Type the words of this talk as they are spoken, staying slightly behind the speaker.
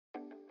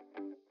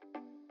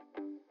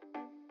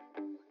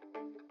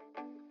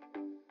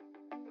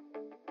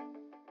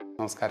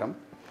നമസ്കാരം.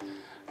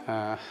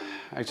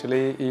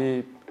 ആക്ച്വലി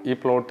ഈ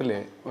പ്ലോട്ടിൽ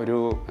ഒരു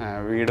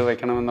വീട്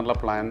വയ്ക്കണമെന്നുള്ള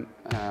പ്ലാൻ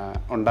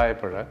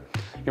ഉണ്ടായപ്പോൾ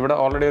ഇവിടെ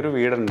ഓൾറെഡി ഒരു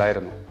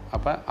വീടുണ്ടായിരുന്നു.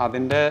 അപ്പോൾ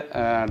അതിൻ്റെ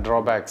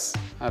ഡ്രോബാക്സ്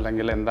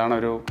അല്ലെങ്കിൽ എന്താണ്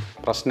ഒരു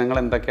പ്രശ്നങ്ങൾ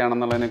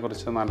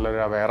എന്തൊക്കെയാണെന്നുള്ളതിനെക്കുറിച്ച്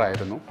നല്ലൊരു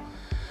അവെയറായിരുന്നു.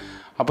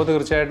 അപ്പോൾ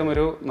തീർച്ചയായിട്ടും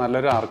ഒരു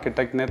നല്ലൊരു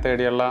ആർക്കിടെക്റ്റിനെ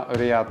തേടിയുള്ള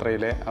ഒരു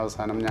യാത്രയിൽ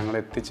അവസാനം ഞങ്ങൾ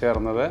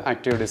എത്തിച്ചേർന്നത്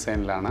ആക്റ്റീവ്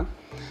ഡിസൈനിലാണ്.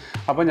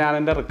 അപ്പോൾ ഞാൻ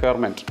എൻ്റെ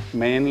requirement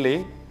mainly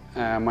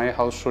my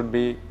house should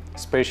be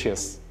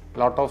spacious.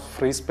 Lot of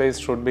free space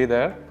should be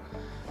there,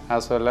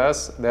 as well as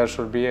there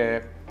should be a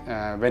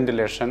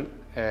ventilation,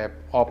 a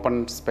open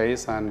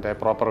space and a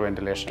proper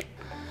ventilation.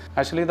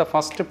 Actually the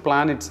first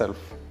plan itself,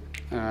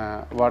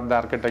 what the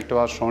architect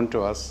was shown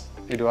to us,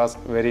 it was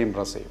very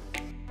impressive.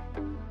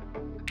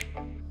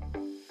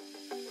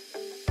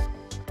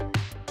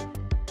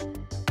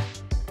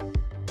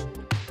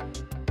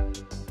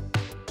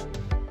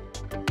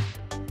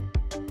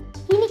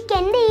 എനിക്ക്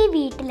എൻ്റെ ഈ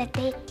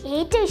വീട്ടിലത്തെ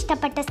ഏറ്റവും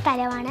ഇഷ്ടപ്പെട്ട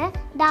സ്ഥലമാണ്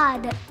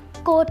അത്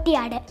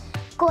കോട്ടിയാട്.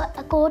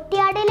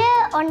 കോട്ടിയാടിൽ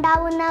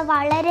ഉണ്ടാവുന്ന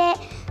വളരെ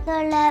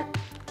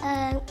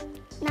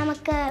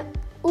നമുക്ക്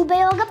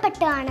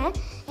ഉപയോഗപ്പെട്ടതാണ്.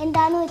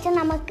 എന്താണെന്ന് വെച്ചാൽ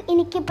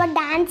എനിക്കിപ്പോൾ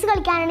ഡാൻസ്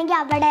കളിക്കാനാണെങ്കിൽ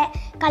അവിടെ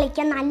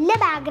കളിക്കാൻ നല്ല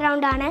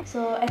ബാക്ക്ഗ്രൗണ്ടാണ്.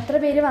 സോ എത്ര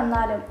പേര്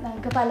വന്നാലും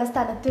നമുക്ക് പല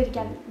സ്ഥലത്തും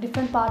ഇരിക്കാൻ,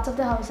 different parts of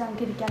the house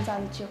നമുക്ക് ഇരിക്കാൻ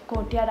സാധിച്ചു.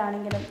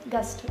 കോട്ടിയാടാണെങ്കിലും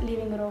ഗസ്റ്റ്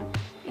ലിവിങ് റൂം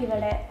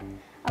ഇവിടെ.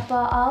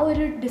 അപ്പോൾ ആ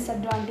ഒരു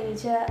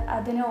ഡിസഡ്വാൻറ്റേജ്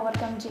അതിനെ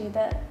ഓവർകം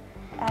ചെയ്ത്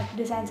ആക്ട്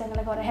ഡിസൈൻസ്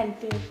അങ്ങനെ കുറേ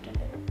ഹെൽപ്പ് ചെയ്തിട്ടുണ്ട്.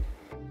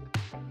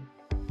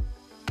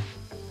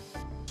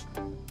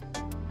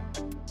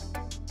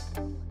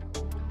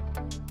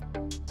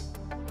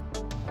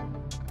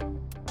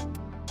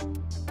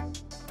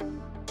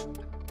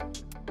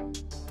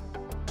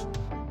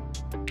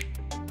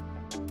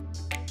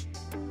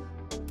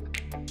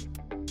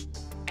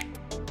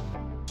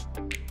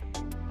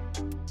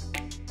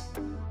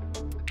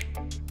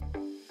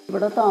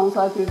 ഇവിടെ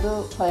താമസാക്കിയിട്ട്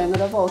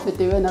ഭയങ്കര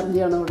പോസിറ്റീവ്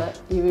എനർജിയാണ് ഇവിടെ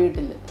ഈ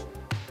വീട്ടിൽ.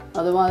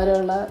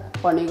 അതുമാതിരിയുള്ള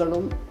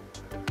പണികളും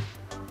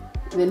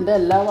ഇതിൻ്റെ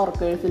എല്ലാ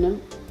വർക്കേഴ്സിനും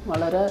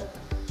വളരെ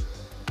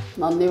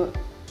നന്ദി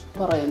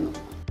പറയുന്നു.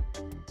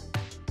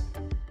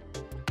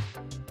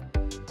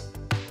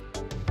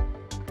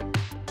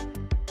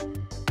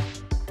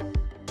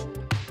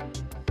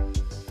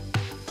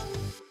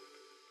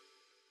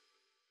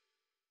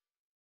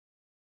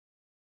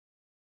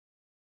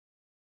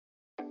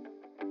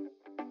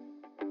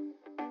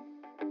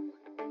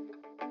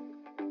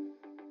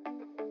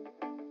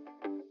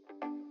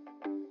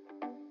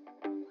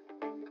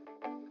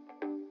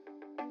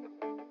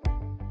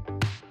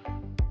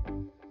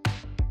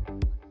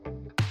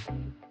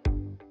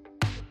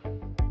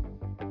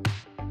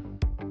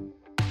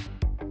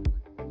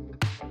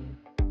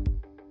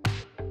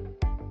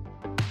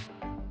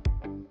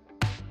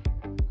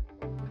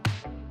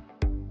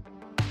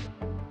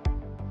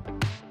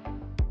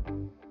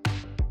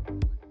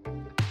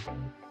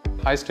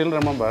 I still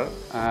remember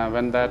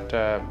when that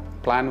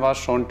plan was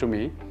shown to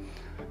me,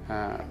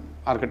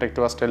 architect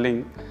was telling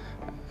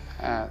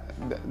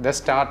they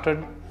started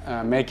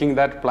making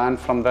that plan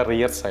from the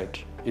rear side.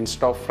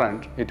 Instead of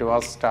front, it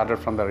was started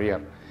from the rear.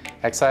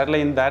 Exactly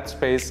in that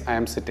space I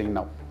am sitting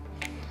now.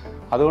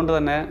 അതുകൊണ്ട്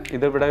തന്നെ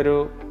ഇതിവിടെ ഒരു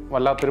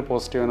വല്ലാത്തൊരു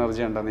positive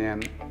energy ഉണ്ടെന്ന്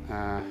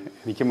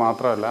എനിക്ക്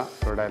മാത്രമല്ല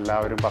ഇവിടെ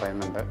എല്ലാവരും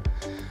പറയുന്നുണ്ട്.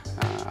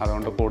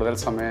 അതുകൊണ്ട് കൂടുതൽ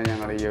സമയം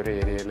ഞങ്ങൾ ഈ ഒരു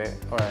ഏരിയയിൽ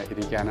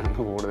ഇരിക്കാനാണ്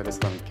കൂടുതൽ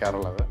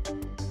ശ്രമിക്കാറുള്ളത്.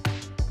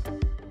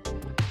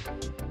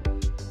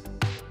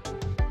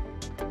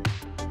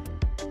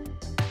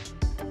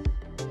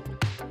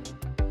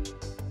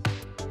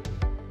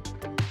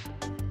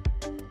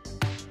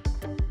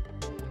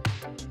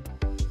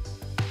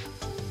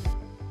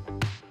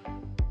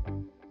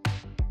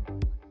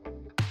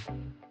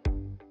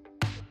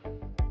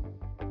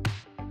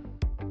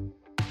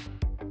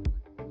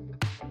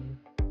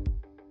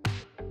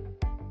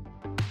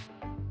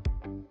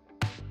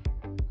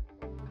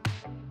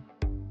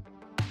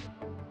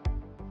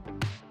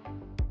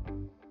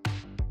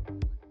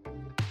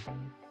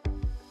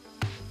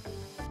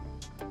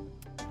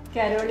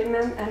 Caroli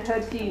ma'am and her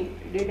team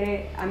did an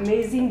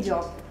amazing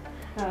job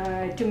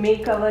to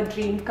make our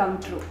dream come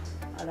true.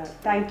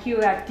 Thank you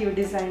Active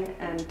Design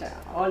and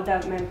all the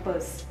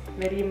members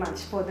very much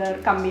for their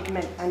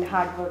commitment and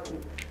hard work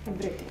and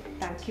everything.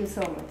 Thank you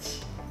so much.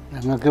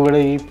 ഞങ്ങൾക്ക് ഇവിടെ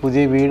ഈ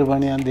പുതിയ വീട്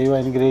പണിയാൻ ദൈവം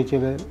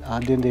അനുഗ്രഹിച്ചത്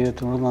ആദ്യം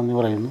ദൈവത്തിനോട് നന്ദി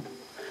പറയുന്നു.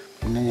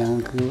 പിന്നെ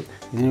ഞങ്ങൾക്ക്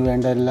ഇതിന്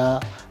വേണ്ട എല്ലാ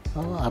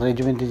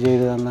അറേഞ്ച്മെൻറ്റ്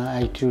ചെയ്ത് തന്ന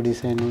ആക്റ്റീവ്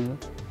ഡിസൈനോടും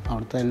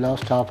അവിടുത്തെ എല്ലാ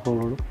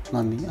സ്റ്റാഫുകളോടും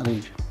നന്ദി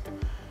അറിയിച്ചു.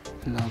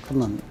 എല്ലാവർക്കും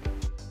നന്ദി.